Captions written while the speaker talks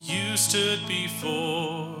you stood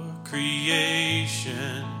before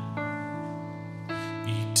creation,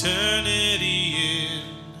 eternity in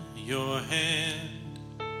your hand.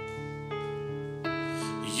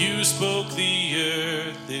 You spoke the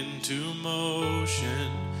earth into motion,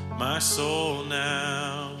 my soul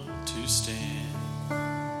now to stand.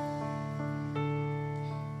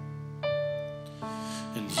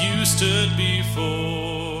 And you stood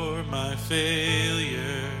before my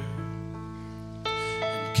failure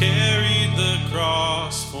and carried the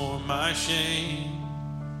cross for my shame.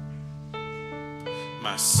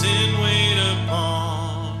 My sin weighed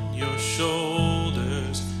upon your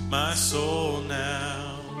shoulders, my soul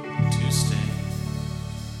now to stand.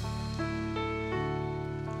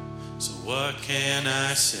 So what can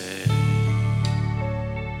I say?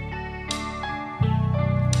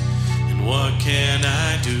 And what can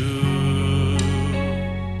I do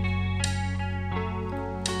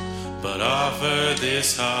but offer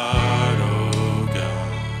this heart, oh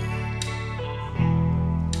God,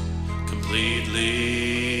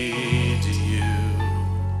 completely to you.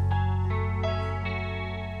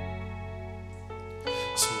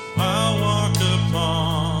 So I'll walk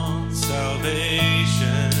upon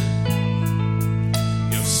salvation,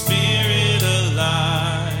 your spirit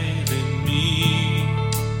alive in me,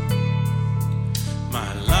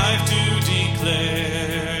 my life to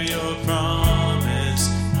declare your promise,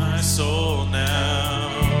 my soul now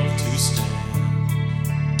to stand.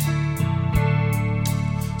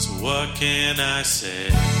 So what can I say?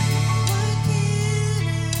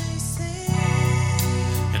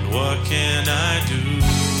 And what can I do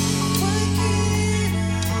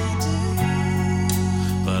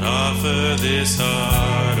but offer this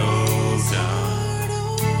heart, oh God,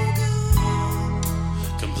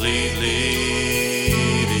 completely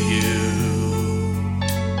to you.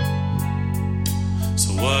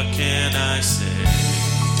 So what can I say?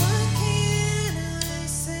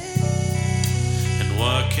 And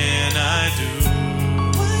what can I do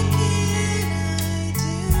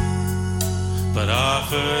but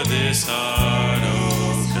offer this heart,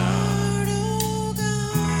 oh God,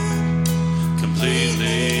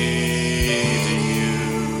 completely to you.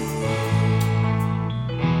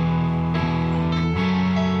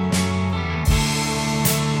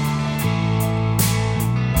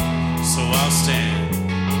 So I'll stand.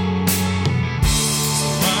 So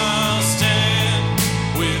I'll stand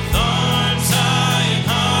with arms high and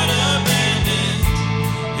heart abandoned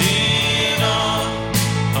in awe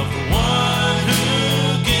of the one who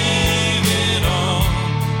gave it all.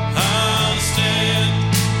 I'll stand,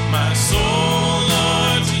 my soul,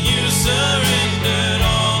 Lord, to you surrendered.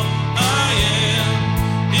 All I am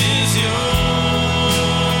is yours.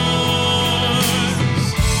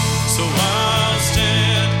 So I'll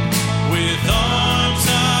stand with arms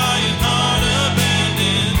high and heart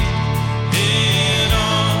abandoned in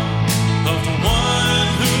awe of the one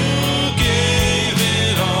who gave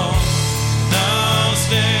it all. And I'll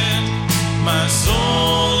stand, my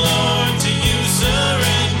soul, Lord, to you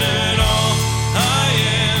surrendered. All I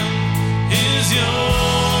am is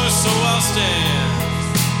yours. So I'll stand.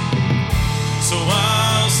 So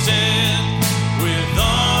I'll stand with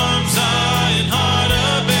arms high and heart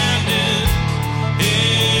abandoned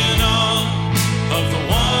in awe of the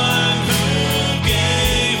one who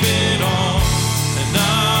gave it all. And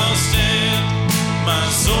I'll stand, my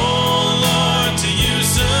soul, Lord, to you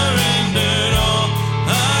surrendered. All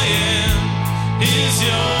I am is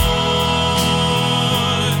yours.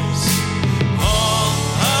 All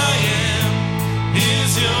I am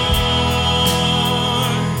is yours.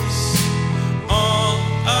 All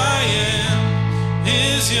I am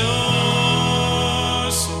is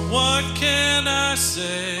yours. So what can I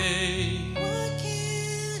say?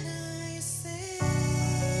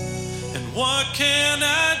 And what can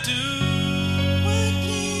I do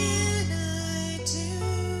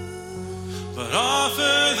but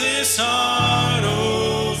offer this heart,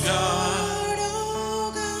 oh God,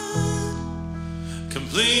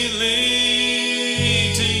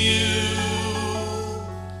 completely to you.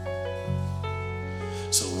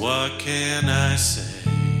 So what can I say?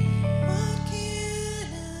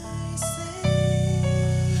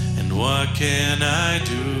 And what can I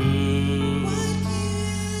do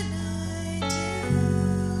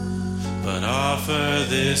but offer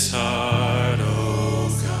this heart, oh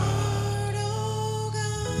God,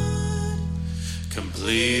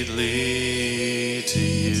 completely to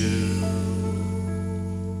you.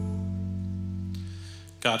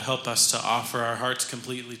 God, help us to offer our hearts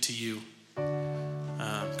completely to you.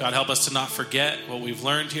 God, help us to not forget what we've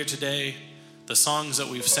learned here today, the songs that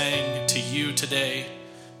we've sang to you today.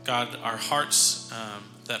 God, our hearts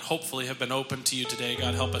that hopefully have been open to you today.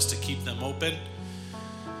 God, help us to keep them open.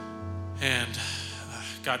 And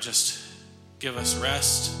God, just give us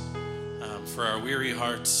rest for our weary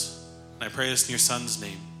hearts. And I pray this in your Son's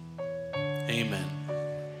name. Amen.